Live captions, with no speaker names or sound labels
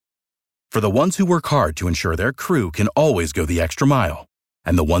For the ones who work hard to ensure their crew can always go the extra mile,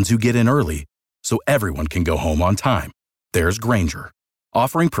 and the ones who get in early so everyone can go home on time, there's Grainger,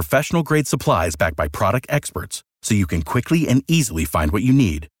 offering professional-grade supplies backed by product experts so you can quickly and easily find what you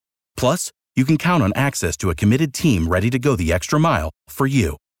need. Plus, you can count on access to a committed team ready to go the extra mile for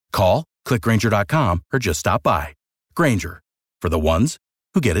you. Call, click Grainger.com, or just stop by. Grainger, for the ones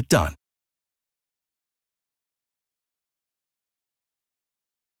who get it done.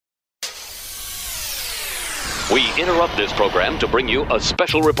 We interrupt this program to bring you a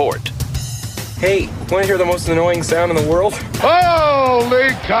special report. Hey, want to hear the most annoying sound in the world? Holy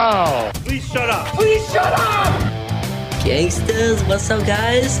cow! Please shut up! Please shut up! Gangsters, what's up,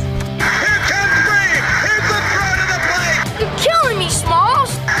 guys? Here comes Brave! Here's the throw to the plate! You're killing me,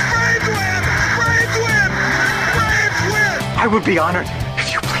 Smalls! Braves win! Braves win! Braves win! I would be honored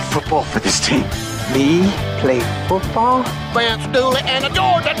if you played football for this team. Me? Play football? Vance Dooley and the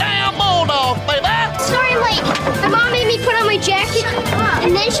Georgia damn Bulldogs, baby! Sorry, late. My mom made me put on my jacket,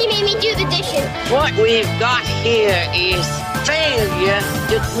 and then she made me do the dishes. What we've got here is failure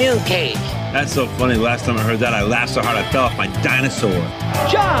to communicate. That's so funny. Last time I heard that, I laughed so hard I fell off my dinosaur.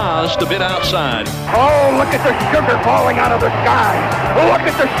 Just a bit outside. Oh, look at the sugar falling out of the sky! Look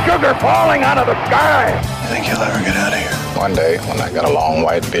at the sugar falling out of the sky! You think you'll ever get out of here? One day, when I got a long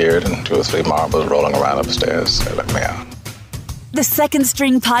white beard and 2 or 3 marbles rolling around upstairs, they let me out. The Second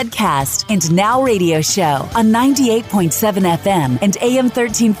String Podcast and Now Radio Show on 98.7 FM and AM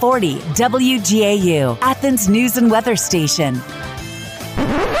 1340 WGAU, Athens News and Weather Station.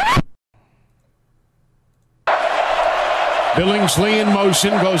 Billingsley in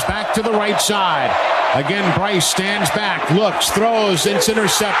motion, goes back to the right side. Again, Bryce stands back, looks, throws, it's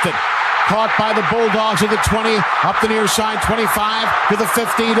intercepted. Caught by the Bulldogs at the 20, up the near side, 25, to the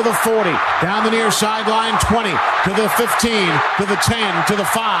 50, to the 40. Down the near sideline, 20, to the 15, to the 10, to the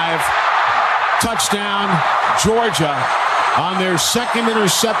 5. Touchdown, Georgia, on their second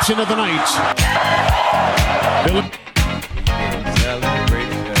interception of the night.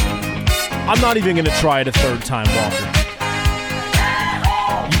 I'm not even going to try it a third time, Walker.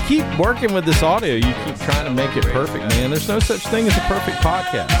 You keep working with this audio. You keep trying to make it perfect, man. There's no such thing as a perfect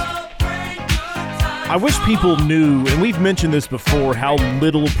podcast. I wish people knew, and we've mentioned this before, how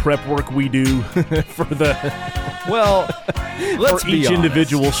little prep work we do for the let's for be each honest.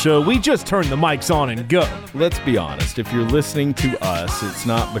 individual show. We just turn the mics on and go. Let's be honest. If you're listening to us, it's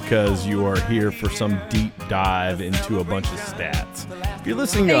not because you are here for some deep dive into a bunch of stats. If you're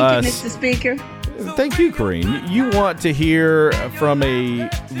listening to us, Thank you, Mr. Speaker. Thank you, Corrine. You want to hear from a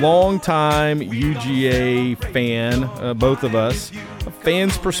longtime UGA fan, both of us, a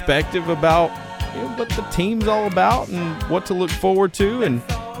fan's perspective about what the team's all about and what to look forward to, and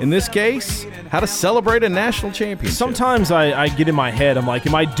in this case, how to celebrate a national championship. Sometimes I get in my head, I'm like,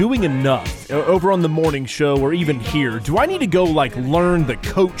 am I doing enough over on the morning show or even here? Do I need to go learn the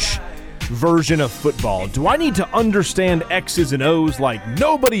coach version of football? Do I need to understand X's and O's like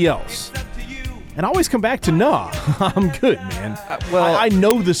nobody else? And I always come back to, nah, I'm good, man. I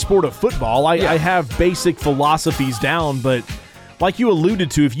know the sport of football. I have basic philosophies down, but like you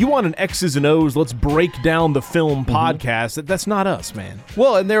alluded to, if you want an X's and O's, let's break down the film podcast, that's not us, man.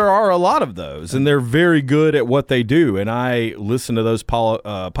 Well, and there are a lot of those, and they're very good at what they do. And I listen to those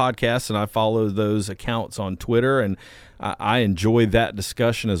podcasts, and I follow those accounts on Twitter, and I enjoy that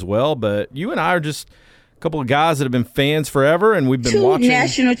discussion as well. But you and I are just a couple of guys that have been fans forever, and we've been watching 2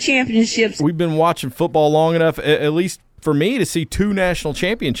 national championships. We've been watching football long enough, at least for me, to see 2 national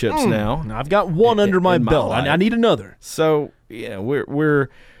championships now. I've got one under my belt. I need another. So yeah,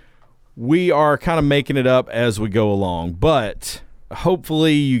 we are kind of making it up as we go along, but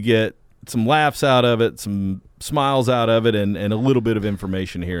hopefully you get some laughs out of it, some smiles out of it, and a little bit of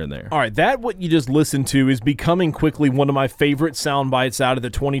information here and there. All right, that what you just listened to is becoming quickly one of my favorite sound bites out of the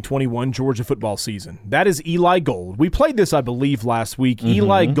 2021 Georgia football season. That is Eli Gold. We played this, I believe, last week.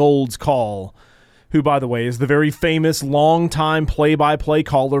 Eli Gold's call, who, by the way, is the very famous longtime play-by-play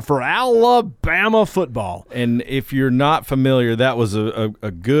caller for Alabama football. And if you're not familiar, that was a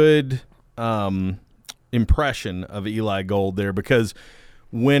good impression of Eli Gold there, because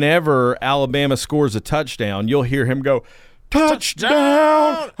whenever Alabama scores a touchdown, you'll hear him go,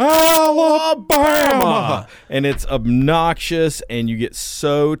 "Touchdown, Alabama!" And it's obnoxious, and you get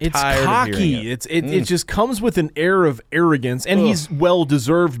so tired of hearing it. It just comes with an air of arrogance, and he's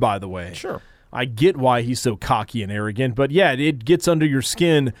well-deserved, by the way. Sure. I get why he's so cocky and arrogant, but yeah, it gets under your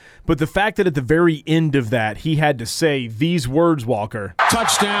skin. But the fact that at the very end of that, he had to say these words, Walker.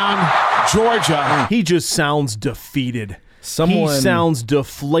 Touchdown, Georgia. He just sounds defeated. He sounds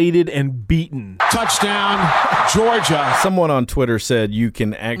deflated and beaten. Touchdown, Georgia. Someone on Twitter said you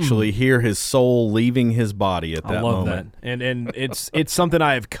can actually hear his soul leaving his body at that moment. I love that. And it's something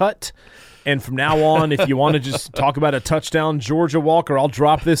I have cut. And from now on, if you want to just talk about a touchdown, Georgia Walker, I'll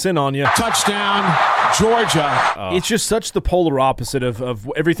drop this in on you. Touchdown, Georgia. It's just such the polar opposite of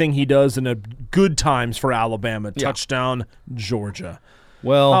everything he does in a good times for Alabama. Yeah. Touchdown, Georgia.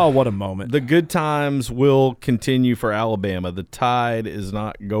 Well, oh, what a moment. The good times will continue for Alabama. The tide is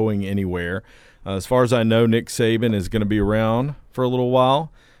not going anywhere. As far as I know, Nick Saban is going to be around for a little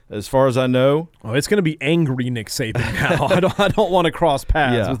while. As far as I know, it's going to be angry Nick Saban now. I don't want to cross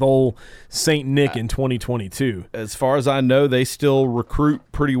paths with old Saint Nick in 2022. As far as I know, they still recruit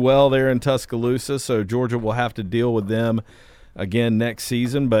pretty well there in Tuscaloosa, so Georgia will have to deal with them again next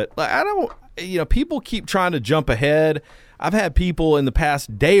season. But I don't, people keep trying to jump ahead. I've had people in the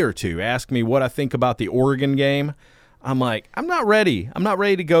past day or two ask me what I think about the Oregon game. I'm like, I'm not ready. I'm not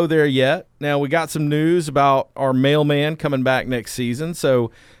ready to go there yet. Now, we got some news about our mailman coming back next season,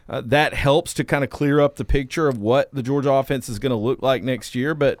 so that helps to kind of clear up the picture of what the Georgia offense is going to look like next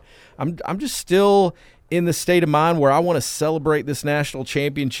year. But I'm just still in the state of mind where I want to celebrate this national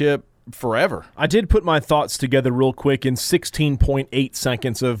championship forever. I did put my thoughts together real quick in 16.8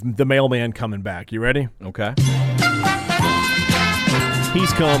 seconds of the mailman coming back. You ready? Okay.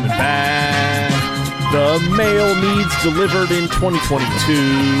 He's coming back. The mail needs delivered in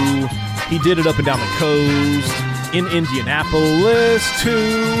 2022. He did it up and down the coast, in Indianapolis,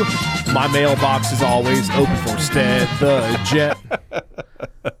 too. My mailbox is always open for Stead the Jet.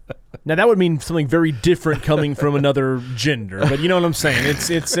 Now, that would mean something very different coming from another gender, but you know what I'm saying.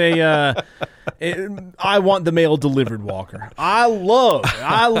 I want the mail delivered, Walker. I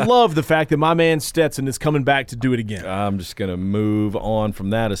love the fact that my man Stetson is coming back to do it again. I'm just going to move on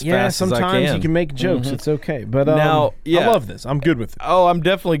from that as fast as I can. Sometimes you can make jokes. It's okay. But now, I love this. I'm good with it. Oh, I'm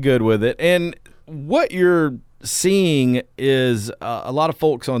definitely good with it. And what you're seeing is a lot of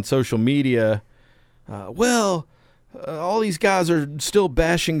folks on social media, all these guys are still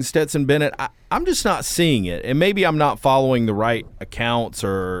bashing Stetson Bennett. I'm just not seeing it. And maybe I'm not following the right accounts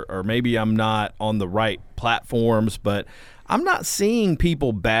or maybe I'm not on the right platforms, but I'm not seeing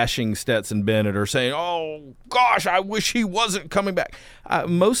people bashing Stetson Bennett or saying, oh, gosh, I wish he wasn't coming back.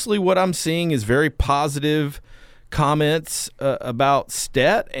 Mostly what I'm seeing is very positive comments about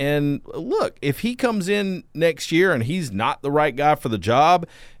Stet. And look, if he comes in next year and he's not the right guy for the job,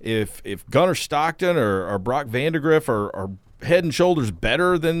 if Gunnar Stockton or Brock Vandagriff are head and shoulders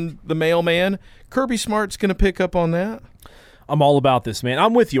better than the mailman, Kirby Smart's going to pick up on that. I'm all about this, man.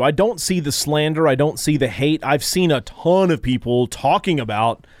 I'm with you. I don't see the slander. I don't see the hate. I've seen a ton of people talking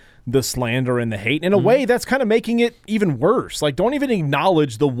about the slander and the hate. In a way, that's kind of making it even worse. Like, don't even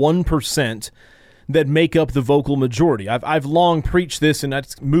acknowledge the 1% that make up the vocal majority. I've long preached this, and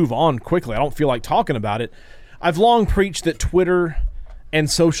let's move on quickly. I don't feel like talking about it. I've long preached that Twitter and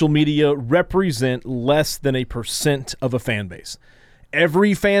social media represent less than 1% of a fan base.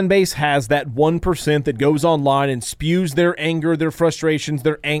 Every fan base has that 1% that goes online and spews their anger, their frustrations,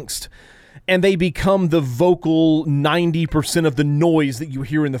 their angst, and they become the vocal 90% of the noise that you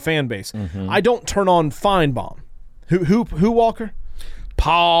hear in the fan base. I don't turn on Feinbaum. Who Walker?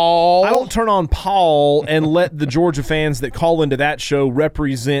 Paul. I don't turn on Paul and let the Georgia fans that call into that show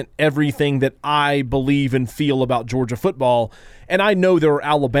represent everything that I believe and feel about Georgia football. And I know there are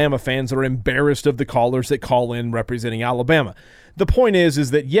Alabama fans that are embarrassed of the callers that call in representing Alabama. The point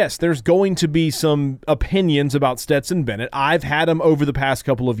is that, yes, there's going to be some opinions about Stetson Bennett. I've had them over the past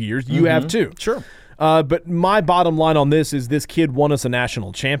couple of years. You have too. Sure. But my bottom line on this is this kid won us a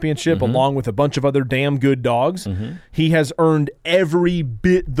national championship along with a bunch of other damn good dogs. He has earned every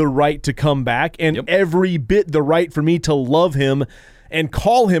bit the right to come back and every bit the right for me to love him and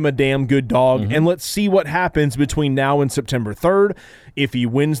call him a damn good dog. And let's see what happens between now and September 3rd. If he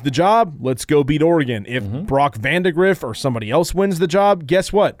wins the job, let's go beat Oregon. If Brock Vandagriff or somebody else wins the job,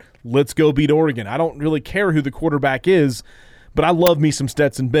 guess what? Let's go beat Oregon. I don't really care who the quarterback is, but I love me some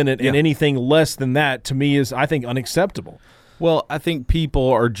Stetson Bennett, and anything less than that to me is, I think, unacceptable. Well, I think people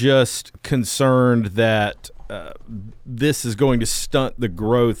are just concerned that this is going to stunt the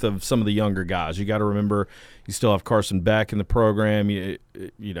growth of some of the younger guys. You got to remember, you still have Carson Beck in the program. You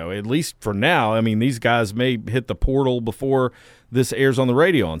know, at least for now, I mean, these guys may hit the portal before this airs on the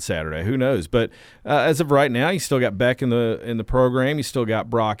radio on Saturday. Who knows? But as of right now, you still got Beck in the program. You still got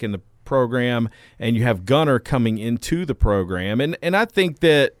Brock in the program, and you have Gunnar coming into the program. And I think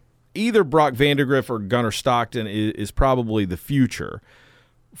that either Brock Vandagriff or Gunnar Stockton is probably the future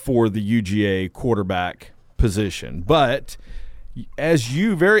for the UGA quarterback position. But as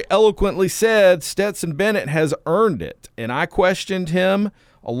you very eloquently said, Stetson Bennett has earned it. And I questioned him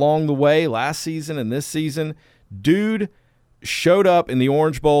along the way last season and this season. Dude showed up in the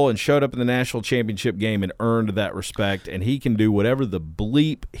Orange Bowl and showed up in the national championship game and earned that respect, and he can do whatever the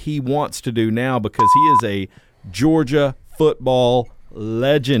bleep he wants to do now because he is a Georgia football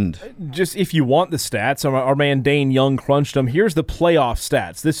legend. Just if you want the stats, our man Dane Young crunched them. Here's the playoff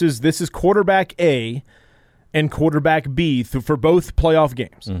stats. This is quarterback A and quarterback B for both playoff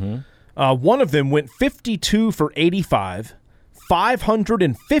games. One of them went 52 for 85,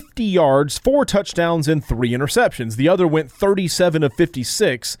 550 yards, 4 touchdowns, and 3 interceptions. The other went 37 of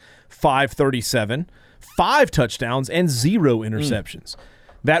 56, 537, 5 touchdowns, and 0 interceptions.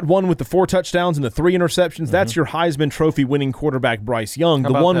 That one with the 4 touchdowns and the 3 interceptions, that's your Heisman Trophy winning quarterback Bryce Young.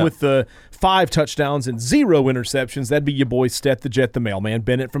 The one with the 5 touchdowns and 0 interceptions, that'd be your boy Stet the Jet the Mailman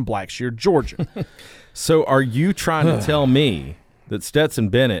Bennett from Blackshear, Georgia. So are you trying to tell me that Stetson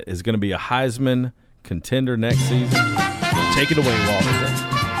Bennett is going to be a Heisman contender next season? Take it away, Walter.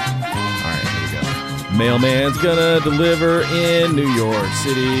 All right, here we go. Mailman's going to deliver in New York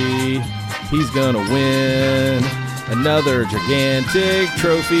City. He's going to win another gigantic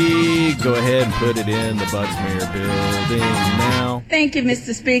trophy. Go ahead and put it in the Bucksmere building now. Thank you,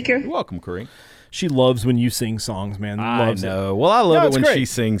 Mr. Speaker. You're welcome, Corrine. She loves when you sing songs, man. Loves I know. It. Well, I love it when great. she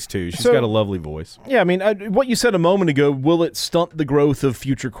sings, too. She's got a lovely voice. Yeah, I mean, what you said a moment ago, will it stunt the growth of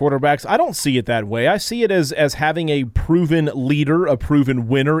future quarterbacks? I don't see it that way. I see it as having a proven leader, a proven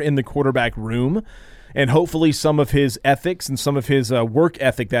winner in the quarterback room, and hopefully some of his ethics and some of his work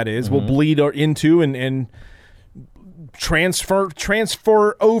ethic, that is, will bleed into and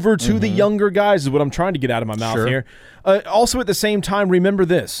transfer over to the younger guys is what I'm trying to get out of my mouth here. Also, at the same time, remember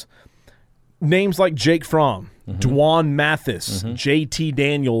this. Names like Jake Fromm, Dwan Mathis, JT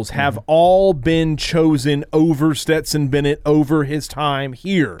Daniels have all been chosen over Stetson Bennett over his time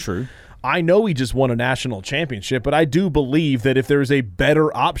here. True. I know he just won a national championship, but I do believe that if there's a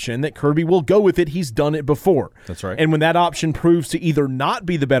better option, that Kirby will go with it. He's done it before. That's right. And when that option proves to either not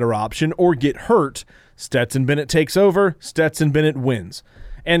be the better option or get hurt, Stetson Bennett takes over, Stetson Bennett wins.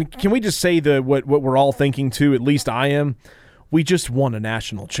 And can we just say what we're all thinking too, at least I am? We just won a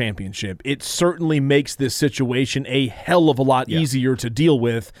national championship. It certainly makes this situation a hell of a lot easier to deal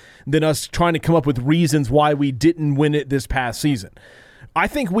with than us trying to come up with reasons why we didn't win it this past season. I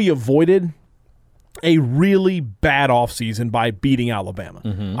think we avoided a really bad offseason by beating Alabama.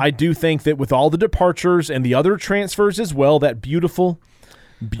 I do think that with all the departures and the other transfers as well, that beautiful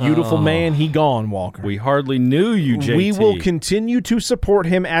man, he gone, Walker. We hardly knew you, JT. We will continue to support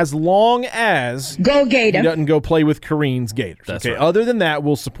him as long as Go Gator. he doesn't go play with Kareem's Gators. That's okay. right. Other than that,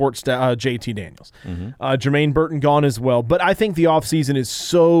 we'll support JT Daniels. Jermaine Burton gone as well. But I think the offseason is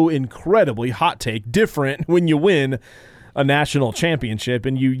so incredibly, hot take, different when you win a national championship,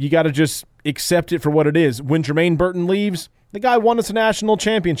 and you got to just accept it for what it is. When Jermaine Burton leaves, the guy won us a national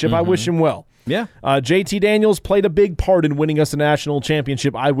championship. I wish him well. Yeah. JT Daniels played a big part in winning us a national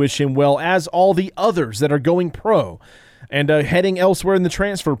championship. I wish him well, as all the others that are going pro and heading elsewhere in the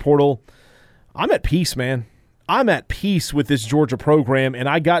transfer portal. I'm at peace, man. I'm at peace with this Georgia program, and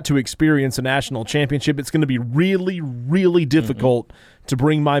I got to experience a national championship. It's going to be really, really difficult to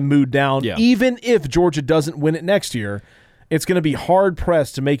bring my mood down. Yeah. Even if Georgia doesn't win it next year, it's going to be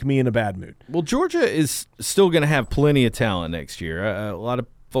hard-pressed to make me in a bad mood. Well, Georgia is still going to have plenty of talent next year. A lot of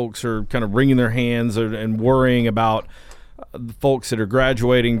folks are kind of wringing their hands and worrying about the folks that are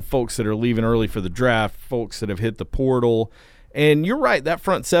graduating, folks that are leaving early for the draft, folks that have hit the portal. And you're right, that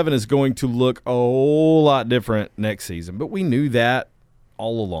front seven is going to look a whole lot different next season. But we knew that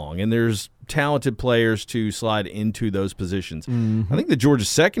all along. And there's talented players to slide into those positions. I think the Georgia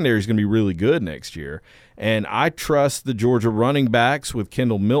secondary is going to be really good next year. And I trust the Georgia running backs with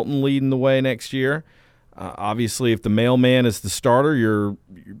Kendall Milton leading the way next year. Obviously, if the mailman is the starter, you're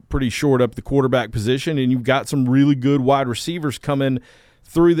pretty short up the quarterback position, and you've got some really good wide receivers coming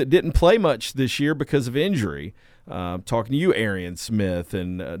through that didn't play much this year because of injury. Talking to you, Arian Smith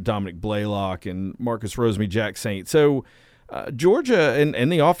and Dominic Blaylock and Marcus Rosemy, Jack Saint. So Georgia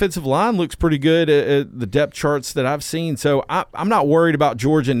and the offensive line looks pretty good at the depth charts that I've seen. So I'm not worried about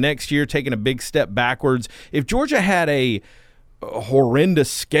Georgia next year taking a big step backwards. If Georgia had a horrendous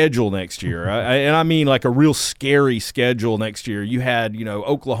schedule next year, and I mean like a real scary schedule next year, you had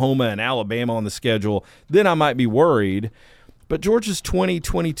Oklahoma and Alabama on the schedule, then I might be worried. But Georgia's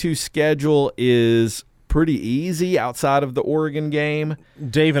 2022 schedule is pretty easy outside of the Oregon game.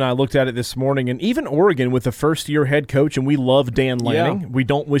 Dave and I looked at it this morning, and even Oregon with the first-year head coach, and we love Dan Lanning. Yeah. We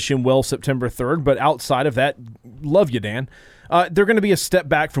don't wish him well September 3rd, but outside of that, love you, Dan. they're going to be a step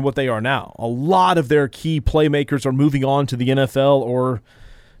back from what they are now. A lot of their key playmakers are moving on to the NFL or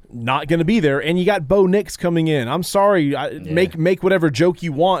not going to be there, and you got Bo Nix coming in. I'm sorry, make whatever joke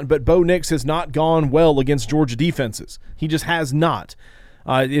you want, but Bo Nix has not gone well against Georgia defenses. He just has not.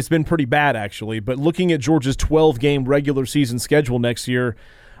 It's been pretty bad, actually. But looking at Georgia's 12-game regular season schedule next year,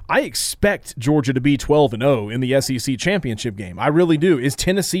 I expect Georgia to be 12-0 in the SEC championship game. I really do. Is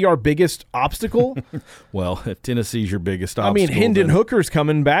Tennessee our biggest obstacle? Well, if Tennessee's your biggest obstacle. I mean, Hendon Hooker's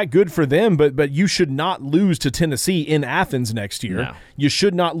coming back. Good for them, but you should not lose to Tennessee in Athens next year. No. You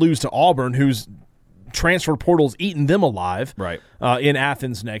should not lose to Auburn, whose transfer portal's eating them alive in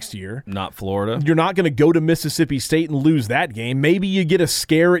Athens next year. Not Florida. You're not going to go to Mississippi State and lose that game. Maybe you get a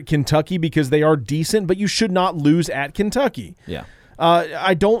scare at Kentucky because they are decent, but you should not lose at Kentucky. Yeah.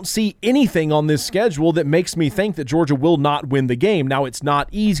 I don't see anything on this schedule that makes me think that Georgia will not win the game. Now, it's not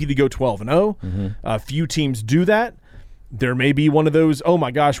easy to go 12-0. A few teams do that. There may be one of those, oh my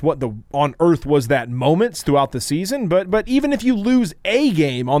gosh, what on earth was that moments throughout the season. But even if you lose a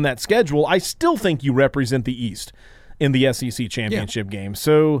game on that schedule, I still think you represent the East in the SEC championship game.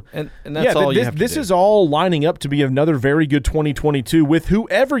 So and that's all you have to this do. is all lining up to be another very good 2022 with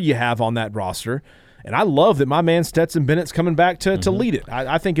whoever you have on that roster. And I love that my man Stetson Bennett's coming back to lead it.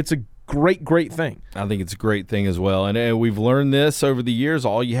 I think it's a great thing. I think it's a great thing as well. And we've learned this over the years.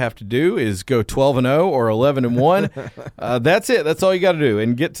 All you have to do is go 12-0 or 11-1. That's it. That's all you got to do.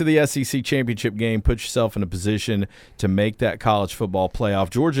 And get to the SEC championship game. Put yourself in a position to make that college football playoff.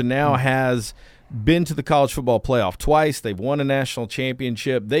 Georgia now has been to the college football playoff twice. They've won a national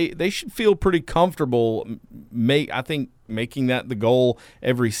championship. They should feel pretty comfortable, I think, making that the goal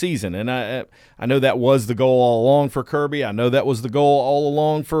every season. And I know that was the goal all along for Kirby. I know that was the goal all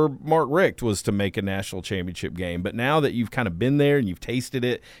along for Mark Richt, was to make a national championship game. But now that you've kind of been there and you've tasted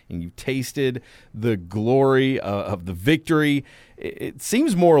it and you've tasted the glory of the victory, it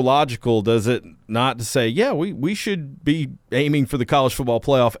seems more logical, does it not, to say, yeah, we should be aiming for the college football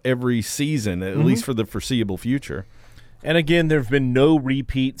playoff every season, at least for the foreseeable future. And again, there have been no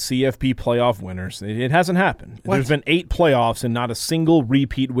repeat CFP playoff winners. It hasn't happened. What? There's been 8 playoffs and not a single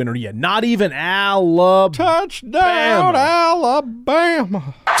repeat winner yet. Not even Alabama. Touchdown,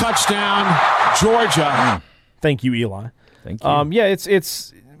 Alabama. Touchdown, Georgia. Thank you, Eli. Thank you.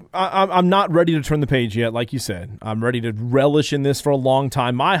 I'm not ready to turn the page yet, like you said. I'm ready to relish in this for a long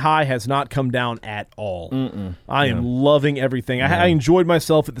time. My high has not come down at all. I am loving everything. I enjoyed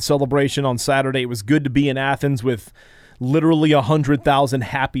myself at the celebration on Saturday. It was good to be in Athens with literally 100,000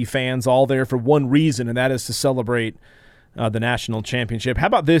 happy fans all there for one reason, and that is to celebrate the national championship. How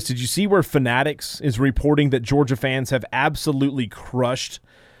about this? Did you see where Fanatics is reporting that Georgia fans have absolutely crushed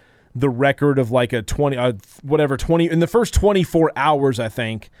the record of like a 20 in the first 24 hours, I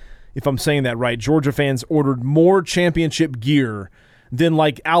think, if I'm saying that right, Georgia fans ordered more championship gear than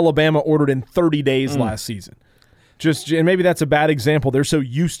like Alabama ordered in 30 days last season. And maybe that's a bad example. They're so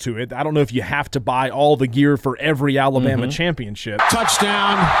used to it. I don't know if you have to buy all the gear for every Alabama championship.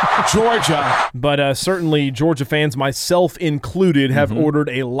 Touchdown, Georgia. But certainly Georgia fans, myself included, have ordered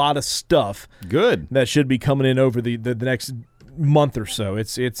a lot of stuff. Good. That should be coming in over the next month or so.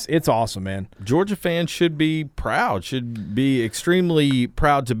 It's awesome, man. Georgia fans should be proud, should be extremely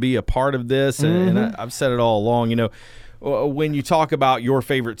proud to be a part of this. And I've said it all along, when you talk about your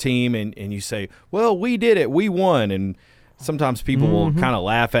favorite team and you say, well, we did it, we won, and sometimes people will kind of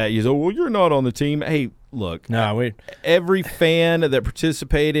laugh at you, well, you're not on the team. Hey, look, every fan that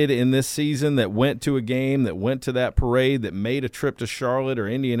participated in this season, that went to a game, that went to that parade, that made a trip to Charlotte or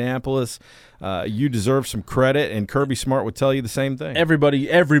Indianapolis, you deserve some credit, and Kirby Smart would tell you the same thing.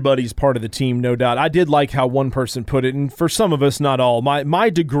 Everybody's part of the team, no doubt. I did like how one person put it, and for some of us, not all. My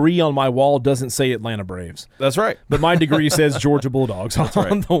degree on my wall doesn't say Atlanta Braves. That's right. But my degree says Georgia Bulldogs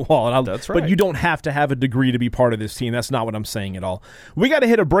on the wall. That's right. But you don't have to have a degree to be part of this team. That's not what I'm saying at all. We got to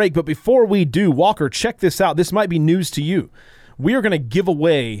hit a break, but before we do, Walker, check this out. This might be news to you. We are going to give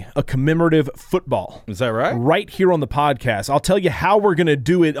away a commemorative football. Is that right? Right here on the podcast. I'll tell you how we're going to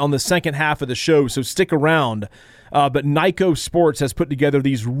do it on the second half of the show, so stick around. But Nyko Sports has put together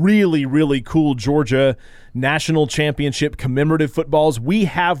these really, really cool Georgia National Championship commemorative footballs. We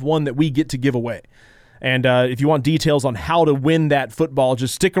have one that we get to give away. And if you want details on how to win that football,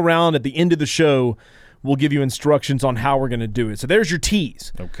 just stick around at the end of the show. We'll give you instructions on how we're going to do it. So there's your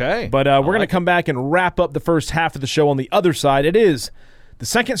tease. Okay. But we're going to come back and wrap up the first half of the show on the other side. It is the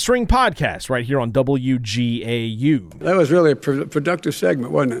Second String Podcast right here on WGAU. That was really a productive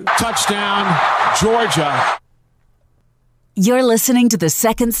segment, wasn't it? Touchdown, Georgia. You're listening to the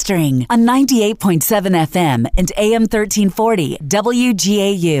Second String on 98.7 FM and AM 1340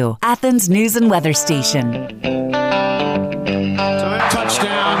 WGAU, Athens News and Weather Station.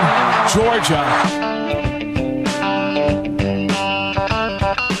 Touchdown, Georgia.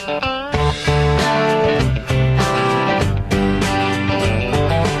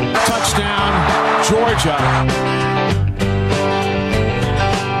 Touchdown, Georgia.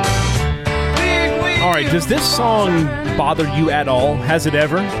 All right, does this song bother you at all? Has it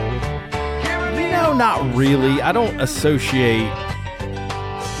ever? No, not really. I don't associate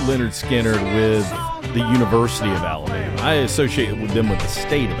Leonard Skinner with the University of Alabama. I associate with them with the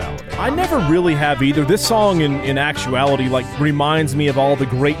state of Alabama. I never really have either. This song, in actuality, reminds me of all the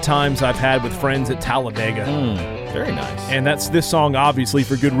great times I've had with friends at Talladega. Very nice. And this song, obviously,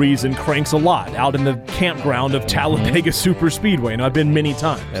 for good reason, cranks a lot out in the campground of Talladega Super Speedway, and I've been many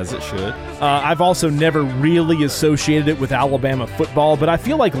times. As it should. I've also never really associated it with Alabama football, but I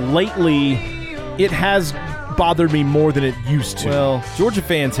feel like lately it has bothered me more than it used to. Well, Georgia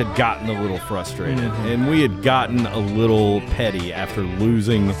fans had gotten a little frustrated, and we had gotten a little petty after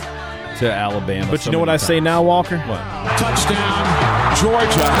losing to Alabama. But you know what I say now, Walker? What? Touchdown,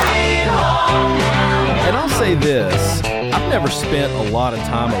 Georgia. And I'll say this, I've never spent a lot of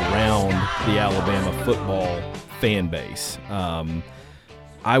time around the Alabama football fan base.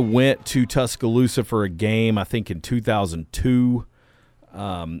 I went to Tuscaloosa for a game, I think in 2002.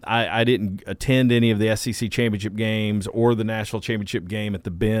 I didn't attend any of the SEC championship games or the national championship game at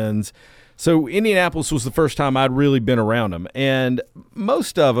the Benz. So Indianapolis was the first time I'd really been around them. And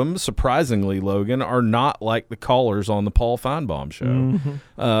most of them, surprisingly, Logan, are not like the callers on the Paul Feinbaum show.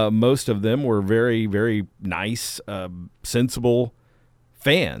 Mm-hmm. Most of them were very, very nice, sensible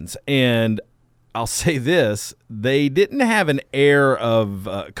fans. And I'll say this, they didn't have an air of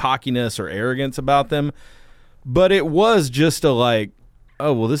cockiness or arrogance about them, but it was just a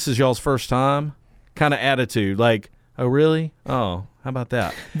oh, well, this is y'all's first time kind of attitude. Oh, really? Oh, how about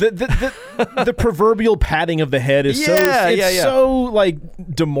that? The proverbial patting of the head is so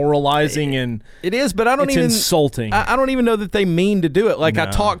demoralizing, and it is, but it's insulting. I don't even know that they mean to do it. I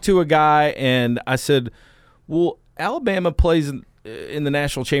talked to a guy and I said, well, Alabama plays in the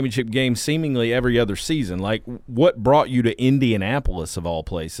national championship game seemingly every other season. What brought you to Indianapolis of all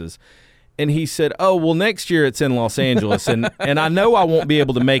places? And he said, oh, well, next year it's in Los Angeles, and I know I won't be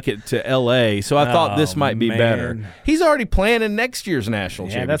able to make it to L.A., so I thought this might be better. He's already planning next year's national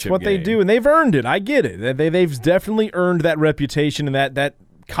championship that's what game. they do, and they've earned it. I get it. They've definitely earned that reputation and that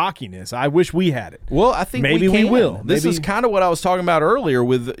cockiness. I wish we had it. Well, I think maybe we will. This is kind of what I was talking about earlier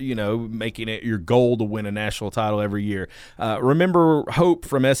with, making it your goal to win a national title every year. Remember Hope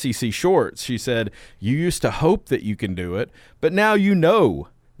from SEC Shorts? She said, you used to hope that you can do it, but now you know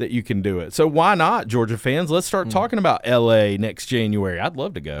that you can do it. So why not, Georgia fans? Let's start talking about L.A. next January. I'd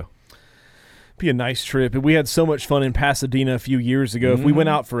love to go. Be a nice trip. We had so much fun in Pasadena a few years ago. If we went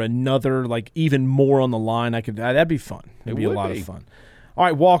out for another, even more on the line, that'd be fun. It'd be a lot of fun. All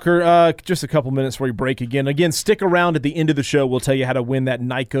right, Walker, just a couple minutes before we break again. Again, stick around at the end of the show. We'll tell you how to win that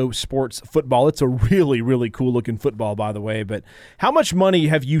Nyco Sports football. It's a really, really cool-looking football, by the way. But how much money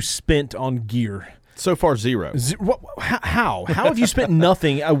have you spent on gear? So far, zero. How? How have you spent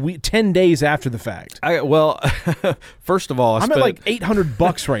nothing 10 days after the fact? First of all, I'm at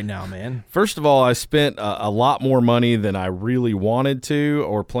 $800 right now, man. First of all, I spent a lot more money than I really wanted to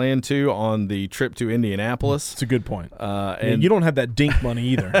or planned to on the trip to Indianapolis. That's a good point. And you don't have that dink money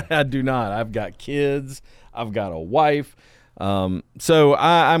either. I do not. I've got kids. I've got a wife. So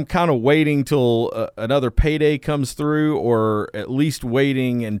I'm kind of waiting till another payday comes through, or at least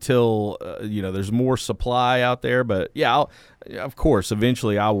waiting until there's more supply out there. But yeah, of course,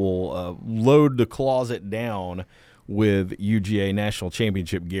 eventually I will load the closet down with UGA National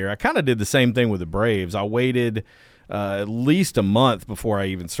Championship gear. I kind of did the same thing with the Braves. I waited at least a month before I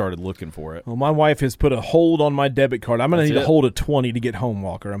even started looking for it. Well, my wife has put a hold on my debit card. I'm going to need to hold a 20 to get home,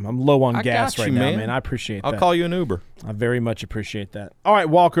 Walker. I'm low on gas right now, man. I appreciate that. I'll call you an Uber. I very much appreciate that. All right,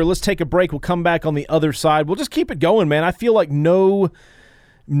 Walker, let's take a break. We'll come back on the other side. We'll just keep it going, man. I feel like no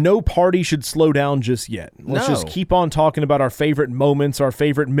party should slow down just yet. Let's just keep on talking about our favorite moments, our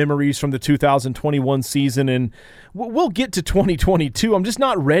favorite memories from the 2021 season, and we'll get to 2022. I'm just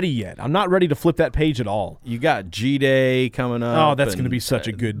not ready yet. I'm not ready to flip that page at all. You got G-Day coming up. Oh, that's going to be such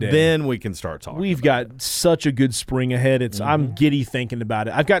a good day. Then we can start talking. We've got such a good spring ahead. I'm giddy thinking about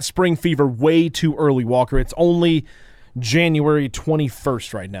it. I've got spring fever way too early, Walker. It's only January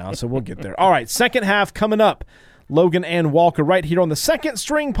 21st right now, so we'll get there. All right, second half coming up. Logan and Walker right here on the Second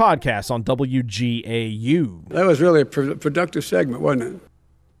String Podcast on WGAU. That was really a productive segment, wasn't it?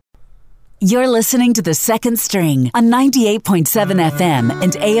 You're listening to the Second String on 98.7 FM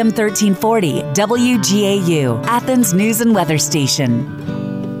and AM 1340 WGAU, Athens News and Weather Station.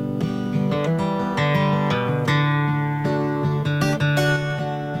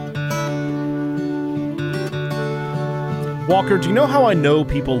 Walker, do you know how I know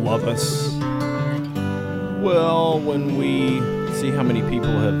people love us? Well, when we see how many people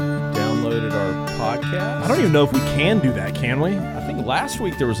have downloaded our podcast. I don't even know if we can do that, can we? I think last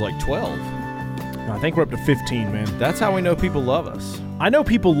week there was like 12. I think we're up to 15, man. That's how we know people love us. I know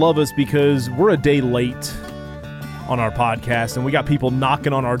people love us because we're a day late on our podcast, and we got people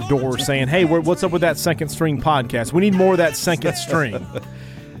knocking on our door saying, hey, what's up with that second string podcast? We need more of that second string.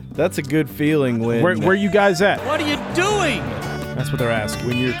 That's a good feeling when... Where you guys at? What are you doing? That's what they're asking.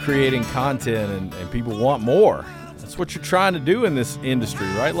 When you're creating content and people want more. That's what you're trying to do in this industry,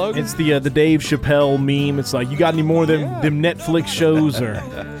 right, Logan? It's the Dave Chappelle meme. It's like, you got any more of them Netflix shows? Or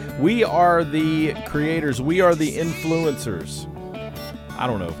we are the creators. We are the influencers. I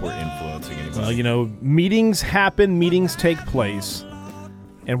don't know if we're influencing anybody. Well, meetings happen, meetings take place,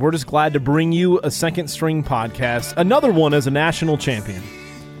 and we're just glad to bring you a second string podcast, another one as a national champion.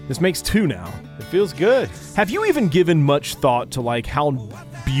 This makes 2 now. It feels good. Have you even given much thought to how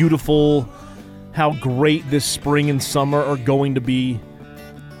beautiful, how great this spring and summer are going to be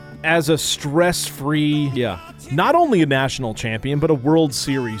as a stress-free, not only a national champion, but a World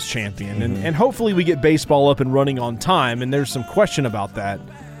Series champion? Mm-hmm. And hopefully we get baseball up and running on time, and there's some question about that.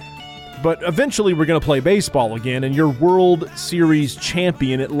 But eventually we're going to play baseball again, and your World Series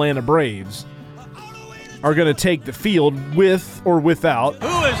champion Atlanta Braves are going to take the field with or without.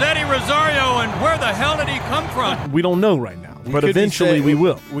 Who is Eddie Rosario, and where the hell did he come from? We don't know right now, but eventually we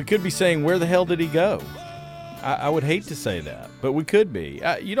will. We could be saying, where the hell did he go? I would hate to say that, but we could be.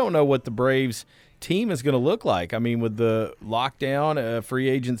 You don't know what the Braves team is going to look like. I mean, with the lockdown, free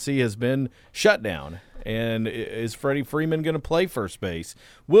agency has been shut down. And is Freddie Freeman going to play first base?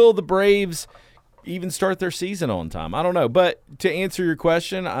 Will the Braves even start their season on time? I don't know. But to answer your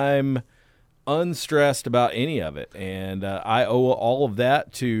question, I'm unstressed about any of it. And I owe all of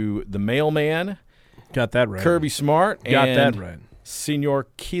that to the mailman. Got that right. Kirby Smart. Got and that right. Senor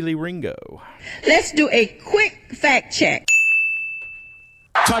Keely Ringo. Let's do a quick fact check.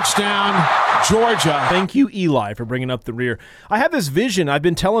 Touchdown, Georgia. Thank you, Eli, for bringing up the rear. I have this vision. I've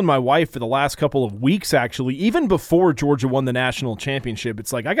been telling my wife for the last couple of weeks, actually, even before Georgia won the national championship.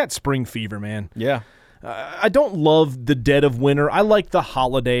 It's like, I got spring fever, man. Yeah. I don't love the dead of winter. I like the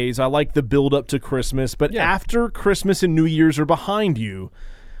holidays. I like the build up to Christmas. But after Christmas and New Year's are behind you,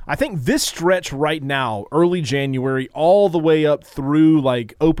 I think this stretch right now, early January, all the way up through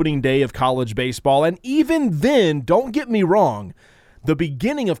opening day of college baseball, and even then, don't get me wrong, the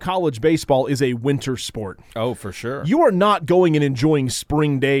beginning of college baseball is a winter sport. Oh, for sure. You are not going and enjoying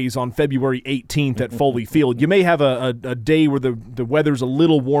spring days on February 18th at Foley Field. You may have a day where the weather's a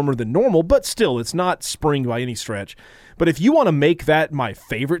little warmer than normal, but still, it's not spring by any stretch. But if you want to make that my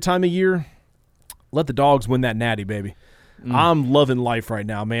favorite time of year, let the dogs win that natty, baby. I'm loving life right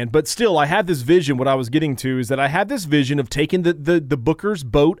now, man. But still, I have this vision. What I was getting to is that I have this vision of taking the Booker's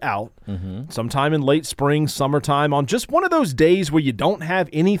boat out sometime in late spring, summertime, on just one of those days where you don't have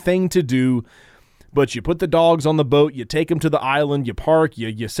anything to do, but you put the dogs on the boat, you take them to the island, you park,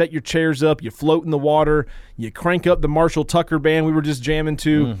 you set your chairs up, you float in the water, you crank up the Marshall Tucker band we were just jamming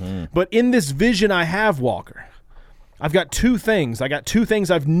to. But in this vision I have, Walker, I've got 2 things. I got 2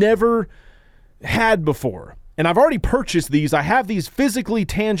 things I've never had before. And I've already purchased these. I have these physically,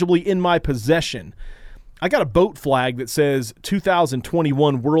 tangibly in my possession. I got a boat flag that says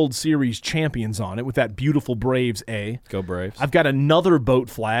 2021 World Series champions on it with that beautiful Braves A. Go Braves. I've got another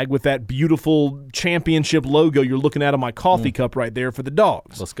boat flag with that beautiful championship logo you're looking at on my coffee cup right there for the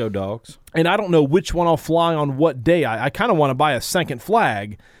dogs. Let's go, dogs. And I don't know which one I'll fly on what day. I kind of want to buy a second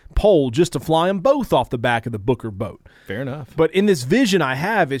flag pole just to fly them both off the back of the Booker boat. Fair enough. But in this vision I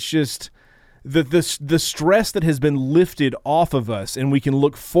have, it's just the stress that has been lifted off of us, and we can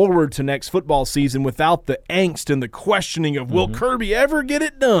look forward to next football season without the angst and the questioning of, will Kirby ever get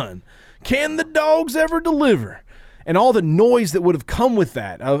it done? Can the dogs ever deliver? And all the noise that would have come with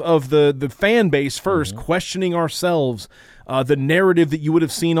that, of the fan base first, questioning ourselves, the narrative that you would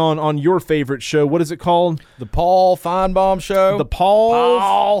have seen on your favorite show. What is it called? The Paul Feinbaum Show. The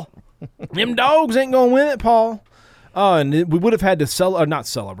Paul. Them dogs ain't going to win it, Paul. And we would have had to not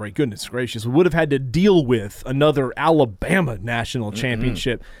celebrate, goodness gracious. We would have had to deal with another Alabama national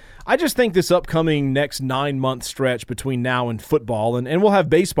championship. I just think this upcoming next 9-month stretch between now and football, and we'll have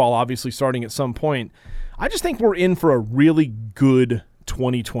baseball obviously starting at some point, I just think we're in for a really good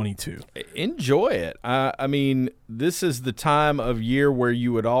 2022. Enjoy it. I mean, this is the time of year where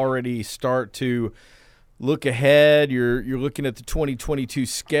you would already start to look ahead. You're looking at the 2022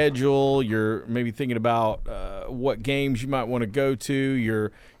 schedule. You're maybe thinking about what games you might want to go to.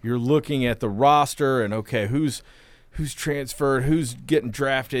 You're looking at the roster and, okay, who's transferred, who's getting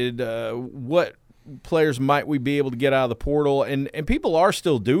drafted, what players might we be able to get out of the portal? And people are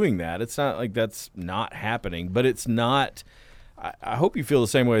still doing that. It's not like that's not happening, but it's not – I hope you feel the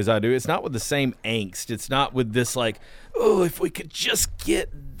same way as I do. It's not with the same angst. It's not with this like, oh, if we could just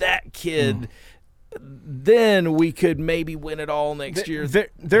get that kid then we could maybe win it all next year.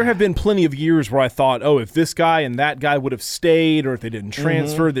 There have been plenty of years where I thought, oh, if this guy and that guy would have stayed or if they didn't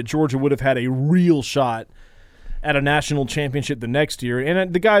transfer, that Georgia would have had a real shot at a national championship the next year.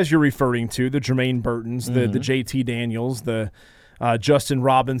 And the guys you're referring to, the Jermaine Burtons, the JT Daniels, the Justin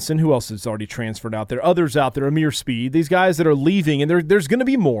Robinson, who else has already transferred out there? Others out there, Amir Speed, these guys that are leaving, and there's going to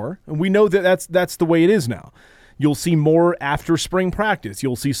be more. And we know that that's the way it is now. You'll see more after spring practice.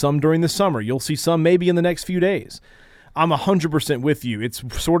 You'll see some during the summer. You'll see some maybe in the next few days. I'm 100% with you. It's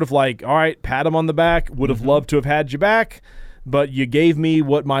sort of like, all right, pat him on the back. Would have loved to have had you back, but you gave me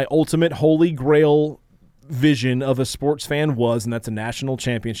what my ultimate holy grail vision of a sports fan was, and that's a national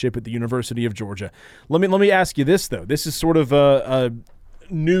championship at the University of Georgia. Let me ask you this, though. This is sort of a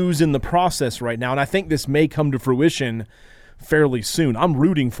news in the process right now, and I think this may come to fruition fairly soon. I'm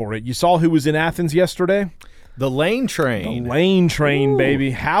rooting for it. You saw who was in Athens yesterday? The Lane Train. The Lane Train,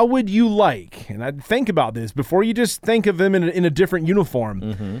 baby. How would you like, and I'd think about this before you just think of them in a different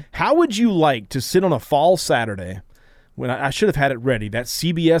uniform, how would you like to sit on a fall Saturday when I should have had it ready, that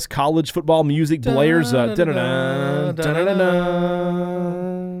CBS college football music blares up. What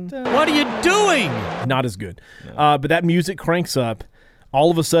are you doing? Not as good. But that music cranks up. All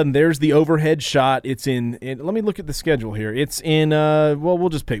of a sudden, there's the overhead shot. It's in let me look at the schedule here. It's in, we'll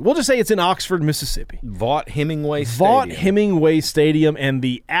just say it's in Oxford, Mississippi. Vaught Hemingway Stadium. And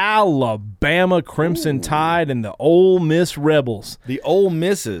the Alabama Crimson Tide and the Ole Miss Rebels. The Ole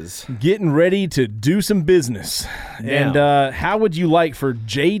Misses. Getting ready to do some business. Yeah. And how would you like for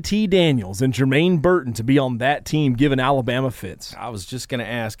JT Daniels and Jermaine Burton to be on that team giving Alabama fits? I was just going to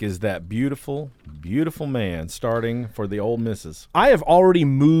ask, is that beautiful, beautiful man starting for the Ole Misses? I have already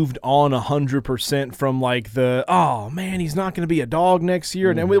moved on 100% from like the, oh man, he's not going to be a dog next year.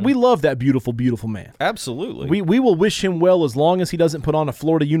 And we love that beautiful, beautiful man. Absolutely. We will wish him well as long as he doesn't put on a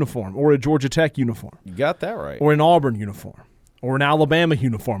Florida uniform or a Georgia Tech uniform. You got that right. Or an Auburn uniform or an Alabama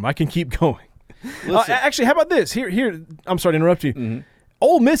uniform. I can keep going. Actually, how about this? Here. I'm sorry to interrupt you.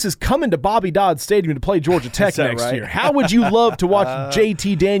 Ole Miss is coming to Bobby Dodd Stadium to play Georgia Tech next year. How would you love to watch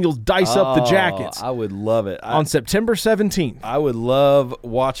JT Daniels dice up the Jackets? I would love it. On September 17th. I would love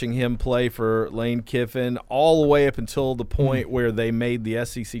watching him play for Lane Kiffin all the way up until the point where they made the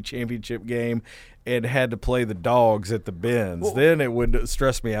SEC championship game and had to play the dogs at the Benz. Well, then it would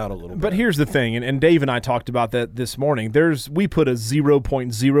stress me out a little bit. But here's the thing, and Dave and I talked about that this morning. We put a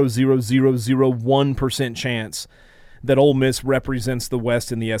 0.00001% chance that Ole Miss represents the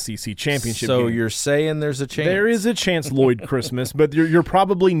West in the SEC championship game. So you're saying there's a chance? There is a chance, Lloyd Christmas, but you're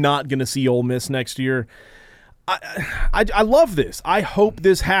probably not going to see Ole Miss next year. I love this. I hope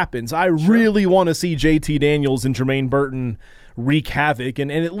this happens. I really want to see JT Daniels and Jermaine Burton wreak havoc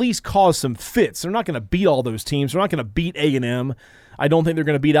and at least cause some fits. They're not going to beat all those teams. They're not going to beat A&M. I don't think they're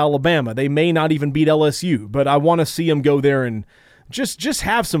going to beat Alabama. They may not even beat LSU, but I want to see them go there and just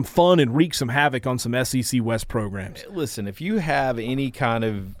have some fun and wreak some havoc on some SEC West programs. Listen, if you have any kind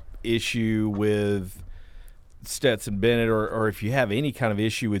of issue with Stetson Bennett or if you have any kind of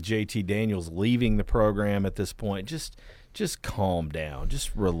issue with JT Daniels leaving the program at this point, just calm down.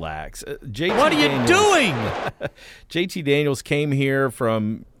 Just relax. What are you doing? JT Daniels came here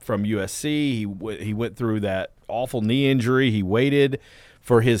from USC. He went through that awful knee injury. He waited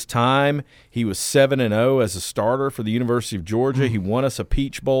for his time. He was 7-0 as a starter for the University of Georgia. He won us a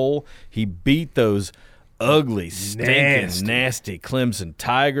Peach Bowl. He beat those ugly, stinking, nasty Clemson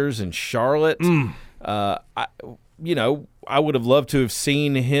Tigers in Charlotte. I would have loved to have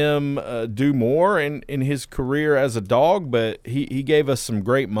seen him do more in his career as a dog, but he gave us some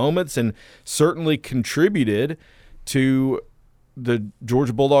great moments and certainly contributed to the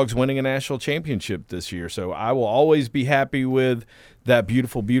Georgia Bulldogs winning a national championship this year. So I will always be happy with that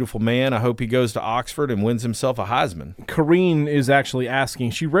beautiful, beautiful man. I hope he goes to Oxford and wins himself a Heisman. Kareen is actually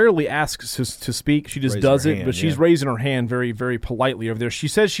asking. She rarely asks to speak. She just does it, but she's raising her hand very, very politely over there. She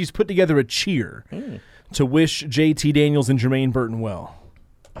says she's put together a cheer to wish JT Daniels and Jermaine Burton well.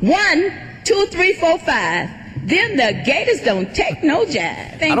 1, 2, 3, 4, 5. Then the Gators don't take no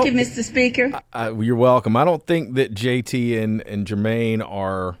jive. Thank you, Mr. Speaker. You're welcome. I don't think that JT and Jermaine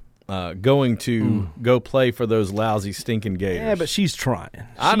are going to go play for those lousy, stinking Gators. Yeah, but she's trying.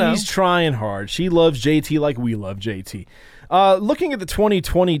 I know. She's trying hard. She loves JT like we love JT. Looking at the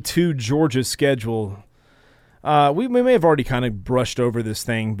 2022 Georgia schedule, We may have already kind of brushed over this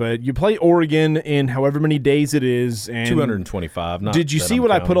thing, but you play Oregon in however many days it is. And 225. Did you see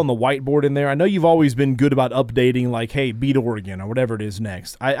what I put on the whiteboard in there? I know you've always been good about updating, like, hey, beat Oregon or whatever it is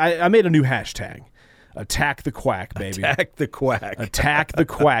next. I made a new hashtag. Attack the Quack, baby. Attack the Quack. Attack the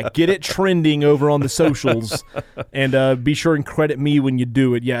Quack. Get it trending over on the socials, and be sure and credit me when you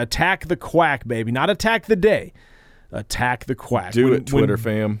do it. Yeah, attack the Quack, baby. Not attack the day. Attack the Quack. Do it, Twitter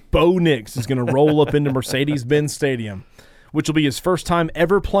fam. Bo Nix is going to roll up into Mercedes-Benz Stadium, which will be his first time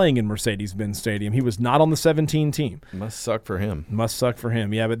ever playing in Mercedes-Benz Stadium. He was not on the 17 team. Must suck for him.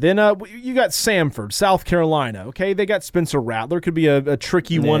 Yeah. But then you got Samford, South Carolina. Okay, they got Spencer Rattler. Could be a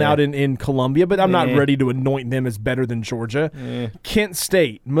tricky one out in Columbia, but I'm not ready to anoint them as better than Georgia. Kent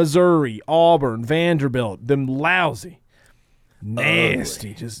State, Missouri, Auburn, Vanderbilt. Them lousy,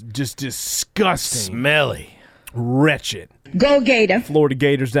 nasty, just disgusting, smelly. Wretched. Go Gator. Florida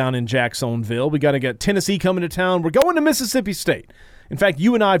Gators down in Jacksonville. We got to get Tennessee coming to town. We're going to Mississippi State. In fact,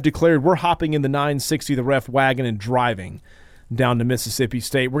 you and I have declared we're hopping in the 960 the ref wagon and driving down to Mississippi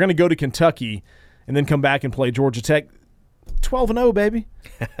State. We're going to go to Kentucky and then come back and play Georgia Tech. 12-0, baby.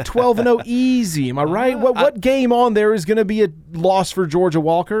 12-0 easy. Am I right? What game on there is going to be a loss for Georgia,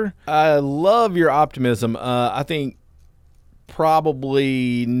 Walker? I love your optimism. I think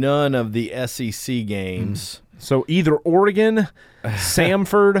probably none of the SEC games. So either Oregon,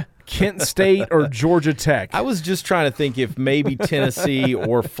 Samford, Kent State, or Georgia Tech. I was just trying to think if maybe Tennessee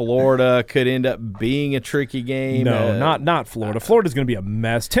or Florida could end up being a tricky game. No, not Florida. Florida's going to be a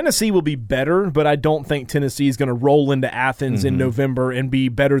mess. Tennessee will be better, but I don't think Tennessee is going to roll into Athens in November and be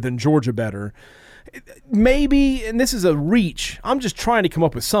better than Georgia better. Maybe, and this is a reach, I'm just trying to come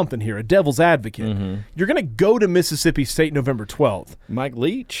up with something here, a devil's advocate. You're going to go to Mississippi State November 12th. Mike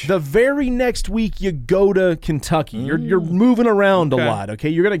Leach. The very next week you go to Kentucky. You're moving around a lot, okay?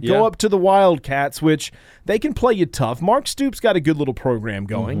 You're going to go up to the Wildcats, which they can play you tough. Mark Stoops got a good little program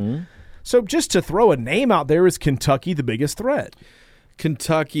going. So just to throw a name out there, is Kentucky the biggest threat?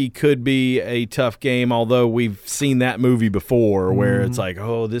 Kentucky could be a tough game, although we've seen that movie before where it's like,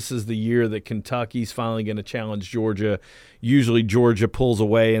 oh, this is the year that Kentucky's finally going to challenge Georgia. Usually Georgia pulls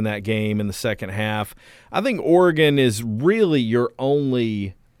away in that game in the second half. I think Oregon is really your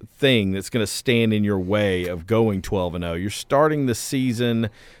only thing that's going to stand in your way of going 12-0. You're starting the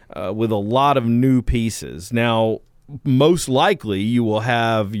season with a lot of new pieces. Now, most likely you will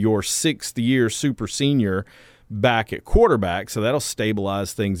have your sixth-year super senior back at quarterback, so that'll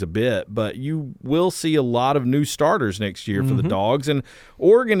stabilize things a bit. But you will see a lot of new starters next year for the Dogs, and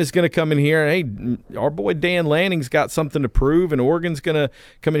Oregon is going to come in here and, hey, our boy Dan Lanning's got something to prove, and Oregon's going to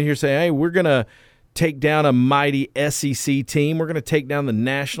come in here and say, hey, we're going to take down a mighty SEC team. We're going to take down the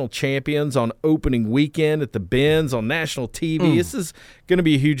national champions on opening weekend at the Benz on national TV. This is going to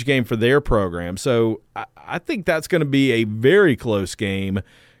be a huge game for their program. So I think that's going to be a very close game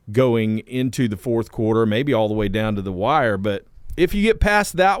going into the fourth quarter, maybe all the way down to the wire. But if you get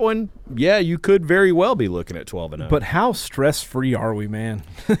past that one, yeah, you could very well be looking at 12-0. But how stress-free are we, man?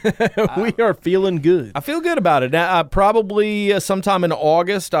 We are feeling good. I feel good about it. Now, probably sometime in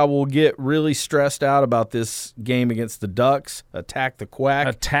August, I will get really stressed out about this game against the Ducks. Attack the Quack.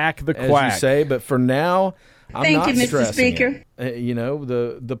 Attack the Quack. As you say. But for now, I'm not Thank you, Mr. stressing Speaker.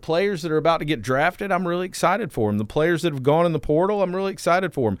 The players that are about to get drafted, I'm really excited for them. The players that have gone in the portal, I'm really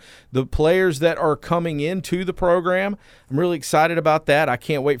excited for them. The players that are coming into the program, I'm really excited about that. I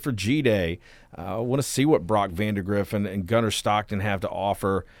can't wait for G-Day. I want to see what Brock Vandegrift and Gunnar Stockton have to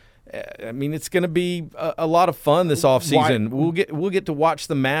offer. I mean, it's going to be a lot of fun this offseason. We'll get to watch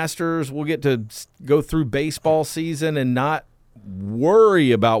the Masters. We'll get to go through baseball season and not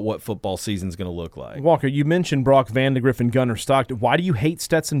worry about what football season's going to look like. Walker, you mentioned Brock Vandegrift and Gunnar Stockton. Why do you hate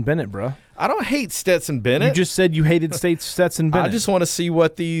Stetson Bennett, bro? I don't hate Stetson Bennett. You just said you hated Stetson Bennett. I just want to see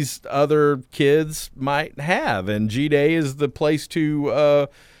what these other kids might have, and G-Day is the place to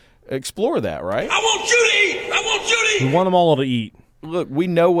explore that, right? I want you to eat! I want you to eat! We want them all to eat. Look, we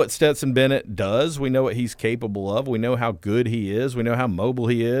know what Stetson Bennett does. We know what he's capable of. We know how good he is. We know how mobile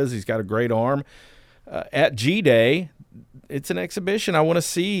he is. He's got a great arm. At G-Day, it's an exhibition. I want to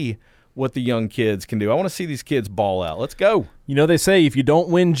see what the young kids can do. I want to see these kids ball out. Let's go. You know, they say if you don't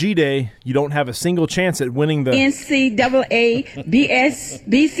win G-Day, you don't have a single chance at winning the NCAA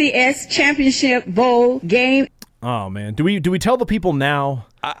BCS Championship Bowl game. Oh, man. Do we tell the people now?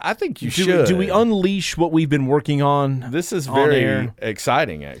 I think you should. Do we unleash what we've been working on? This is very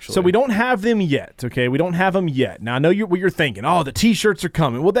exciting, actually. So we don't have them yet, okay? We don't have them yet. Now, I know what you're thinking. Oh, the T-shirts are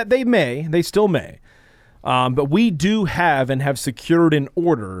coming. Well, they still may. But we do have and have secured an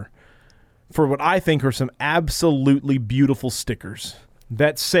order for what I think are some absolutely beautiful stickers.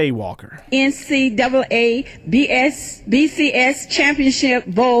 that say, Walker? NCAA BCS Championship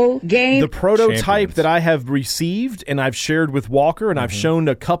Bowl game. The prototype that I have received and I've shared with Walker, and I've shown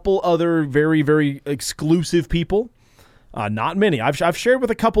a couple other very, very exclusive people. Not many. I've shared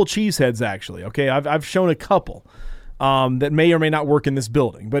with a couple cheeseheads, actually. Okay, I've shown a couple that may or may not work in this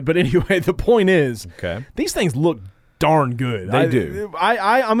building. But anyway, the point is, these things look darn good. They do.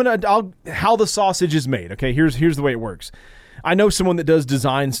 I'll how the sausage is made. Okay, here's the way it works. I know someone that does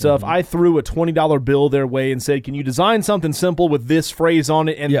design stuff. I threw a $20 bill their way and said, can you design something simple with this phrase on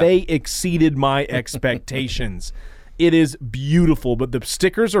it? And they exceeded my expectations. It is beautiful, but the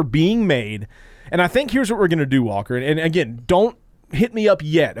stickers are being made. And I think here's what we're going to do, Walker. And again, don't hit me up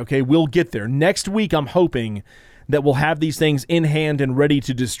yet, okay? We'll get there. Next week, I'm hoping that we'll have these things in hand and ready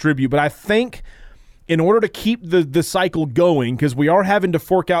to distribute. But I think in order to keep the cycle going, because we are having to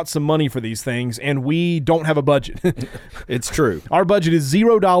fork out some money for these things, and we don't have a budget. It's true. Our budget is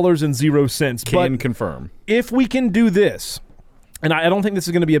 $0.00. Can confirm. If we can do this, and I don't think this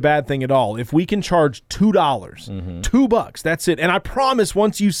is going to be a bad thing at all, if we can charge $2, $2, that's it. And I promise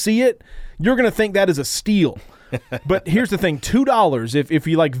once you see it, you're going to think that is a steal. But here's the thing, $2, if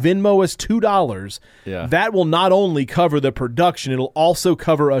you like Venmo us $2, that will not only cover the production, it'll also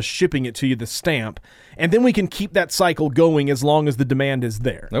cover us shipping it to you, the stamp, and then we can keep that cycle going as long as the demand is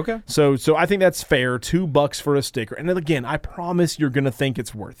there. Okay. So I think that's fair, $2 for a sticker. And then again, I promise you're going to think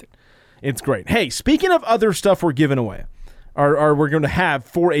it's worth it. It's great. Hey, speaking of other stuff we're giving away, or we're going to have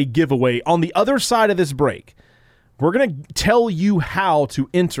for a giveaway, on the other side of this break, we're going to tell you how to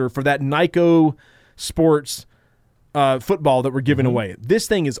enter for that Nyko Sports football that we're giving away. This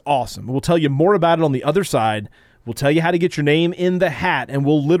thing is awesome. We'll tell you more about it on the other side. We'll tell you how to get your name in the hat, and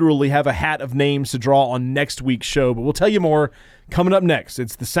we'll literally have a hat of names to draw on next week's show. But we'll tell you more coming up next.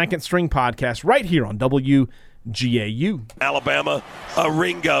 It's the Second String Podcast right here on WGAU. Alabama, a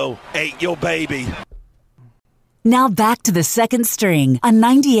Ringo ate your baby. Now back to the Second String on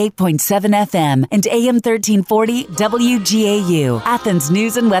 98.7 FM and AM 1340 WGAU, Athens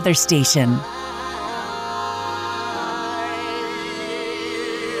News and Weather Station.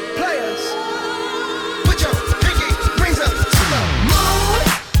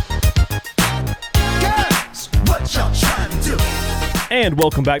 And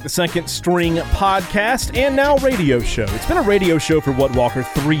welcome back to Second String Podcast and now radio show. It's been a radio show for what, Walker,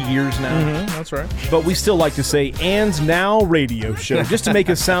 3 years now? That's right. But we still like to say, and now radio show, just to make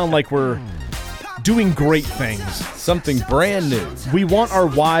us sound like we're doing great things. Something brand new. We want our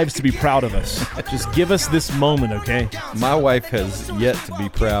wives to be proud of us. Just give us this moment, okay? My wife has yet to be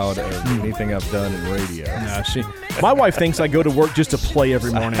proud of anything I've done in radio. No, my wife thinks I go to work just to play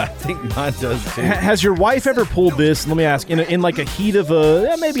every morning. I think mine does too. Has your wife ever pulled this, let me ask, in like a heat of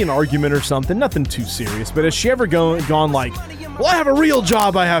maybe an argument or something, nothing too serious, but has she ever gone like, well, I have a real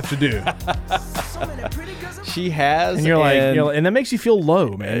job I have to do? She has. And you're like, and that makes you feel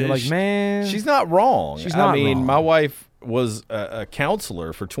low, man. You're like, man. She's not wrong. She's not wrong. My wife was a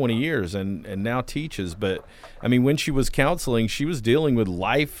counselor for 20 years and now teaches. But, I mean, when she was counseling, she was dealing with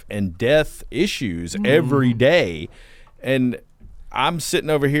life and death issues every day. And I'm sitting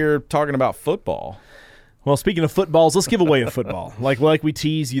over here talking about football. Well, speaking of footballs, let's give away a football. Like we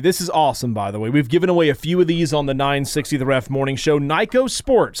tease you. This is awesome, by the way. We've given away a few of these on the 960 The Ref Morning Show. Nyko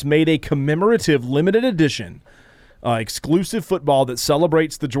Sports made a commemorative limited edition exclusive football that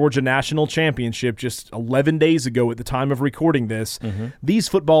celebrates the Georgia National Championship just 11 days ago at the time of recording this. These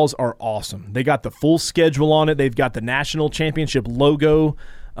footballs are awesome. They got the full schedule on it. They've got the National Championship logo.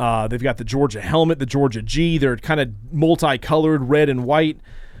 They've got the Georgia helmet, the Georgia G. They're kind of multicolored, red and white.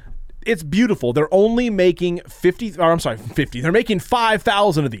 It's beautiful. They're only making 50. They're making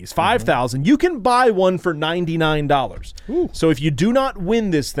 5,000 of these. 5,000. You can buy one for $99. Ooh. So if you do not win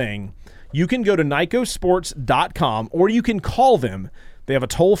this thing, you can go to nycosports.com or you can call them. They have a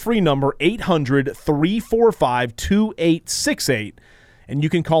toll-free number, 800-345-2868. And you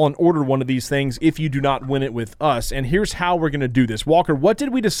can call and order one of these things if you do not win it with us. And here's how we're going to do this. Walker, what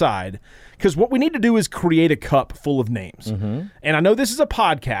did we decide? Because what we need to do is create a cup full of names. And I know this is a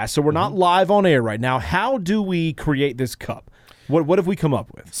podcast, so we're not live on air right now. How do we create this cup? What have we come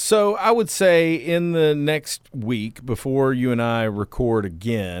up with? So I would say in the next week, before you and I record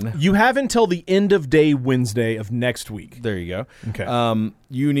again. You have until the end of day Wednesday of next week. There you go. Okay.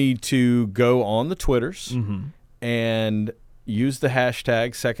 You need to go on the Twitters and use the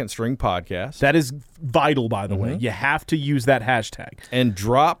hashtag Second String Podcast. That is vital, by the way. You have to use that hashtag. And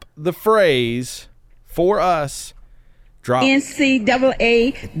drop the phrase for us, Drop.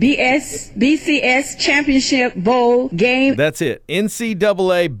 NCAA BCS Championship Bowl game. That's it.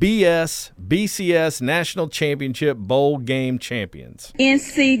 NCAA BCS National Championship Bowl game champions.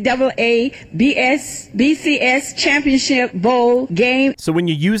 NCAA BCS Championship Bowl game. So when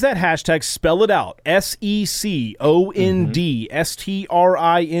you use that hashtag, spell it out.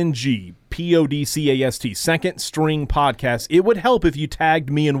 SECONDSTRING Second String Podcast. It would help if you tagged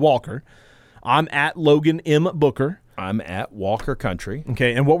me and Walker. I'm at Logan M. Booker. I'm at Walker Country.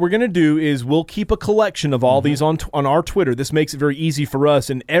 Okay, and what we're going to do is we'll keep a collection of all these on our Twitter. This makes it very easy for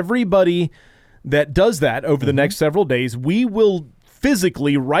us. And everybody that does that over the next several days, we will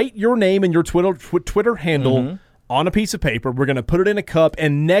physically write your name and your Twitter handle on a piece of paper. We're going to put it in a cup.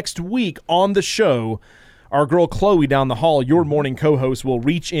 And next week on the show, our girl Chloe down the hall, your morning co-host, will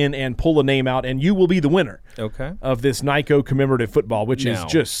reach in and pull a name out, and you will be the winner of this NICO commemorative football, which is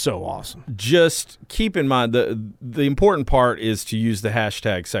just so awesome. Just keep in mind, the important part is to use the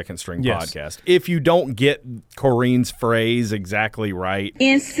hashtag Second String Podcast. If you don't get Corrine's phrase exactly right.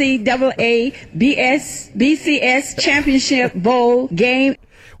 NCAA BCS Championship Bowl game.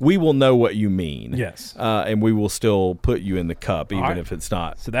 We will know what you mean. Yes. And we will still put you in the cup, even if it's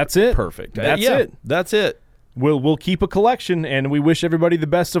not. So that's it. Perfect. That's it. That's it. We'll keep a collection, and we wish everybody the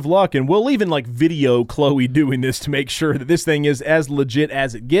best of luck. And we'll even video Chloe doing this to make sure that this thing is as legit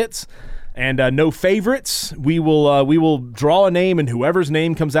as it gets. And no favorites. We will draw a name, and whoever's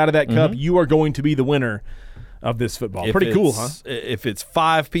name comes out of that cup, you are going to be the winner of this football. Pretty cool, huh? If it's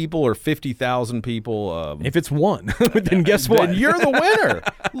 5 people or 50,000 people. If it's 1, then guess what? Then you're the winner.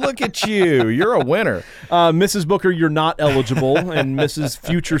 Look at you. You're a winner. Mrs. Booker, you're not eligible. And Mrs.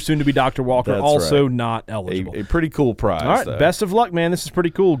 Future, soon-to-be Dr. Walker, also not eligible. A pretty cool prize. All right, though. Best of luck, man. This is pretty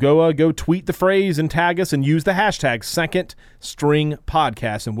cool. Go tweet the phrase and tag us and use the hashtag Second String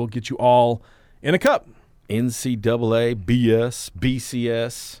Podcast, and we'll get you all in a cup. NCAA,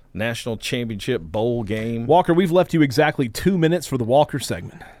 BCS, National Championship Bowl game. Walker, we've left you exactly 2 minutes for the Walker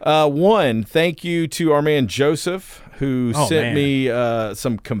segment. One, thank you to our man Joseph, who sent me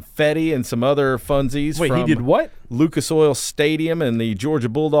some confetti and some other funsies. Wait, from he did what? Lucas Oil Stadium and the Georgia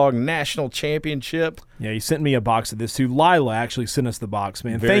Bulldog National Championship. Yeah, he sent me a box of this too. Lila actually sent us the box,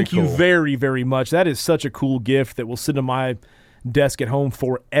 man. Very Thank you cool. very, very much. That is such a cool gift that will sit in my desk at home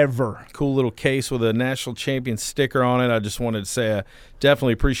forever. Cool little case with a national champion sticker on it. I just wanted to say I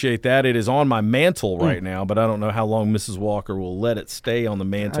definitely appreciate that. It is on my mantle right now, but I don't know how long Mrs. Walker will let it stay on the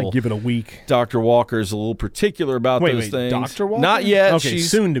mantle. I'd give it a week. Dr. Walker is a little particular about those things. Dr. Walker? Not yet. Okay,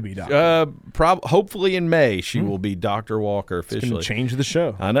 She's soon to be Dr. Hopefully in May she will be Dr. Walker officially. It's going to change the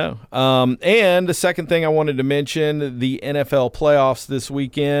show. I know. And the second thing I wanted to mention, the NFL playoffs this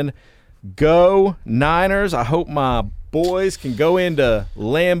weekend. Go Niners. I hope my boys can go into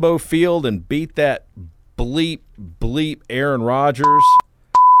Lambeau Field and beat that bleep Aaron Rodgers.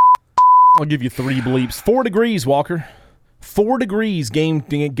 I'll give you 3 bleeps. 4 degrees, Walker. 4 degrees game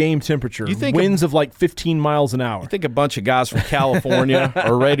temperature. You think winds of like 15 miles an hour. I think a bunch of guys from California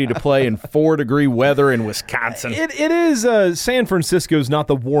are ready to play in 4-degree weather in Wisconsin. It is San Francisco's not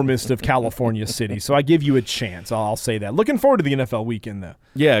the warmest of California cities, so I give you a chance. I'll say that. Looking forward to the NFL weekend, though.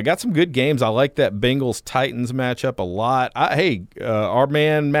 Yeah, got some good games. I like that Bengals-Titans matchup a lot. Our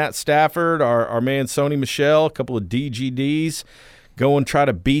man Matt Stafford, our man Sony Michel, a couple of DGDs. Go and try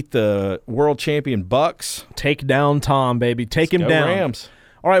to beat the world champion Bucks. Take down Tom, baby. Take him down. Rams.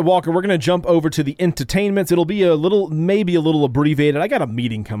 All right, Walker, we're going to jump over to the entertainments. It'll be maybe a little abbreviated. I got a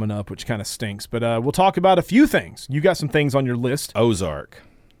meeting coming up, which kind of stinks, but we'll talk about a few things. You got some things on your list. Ozark.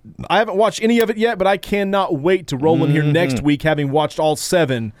 I haven't watched any of it yet, but I cannot wait to roll in here next week, having watched all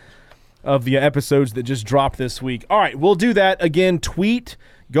 7 of the episodes that just dropped this week. All right, we'll do that. Again, tweet.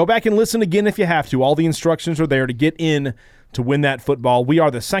 Go back and listen again if you have to. All the instructions are there to get in to win that football. We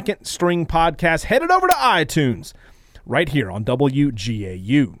are the Second String Podcast. Headed over to iTunes right here on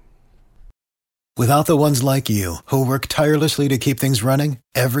WGAU. Without the ones like you who work tirelessly to keep things running,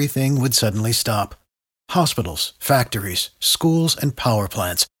 everything would suddenly stop. Hospitals, factories, schools, and power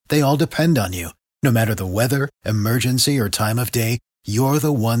plants, they all depend on you. No matter the weather, emergency, or time of day, you're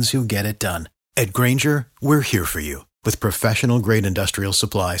the ones who get it done. At Grainger, we're here for you with professional-grade industrial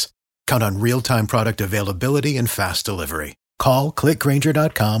supplies. Count on real-time product availability and fast delivery. Call, click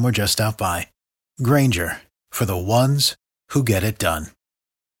Grainger.com, or just stop by. Grainger, for the ones who get it done.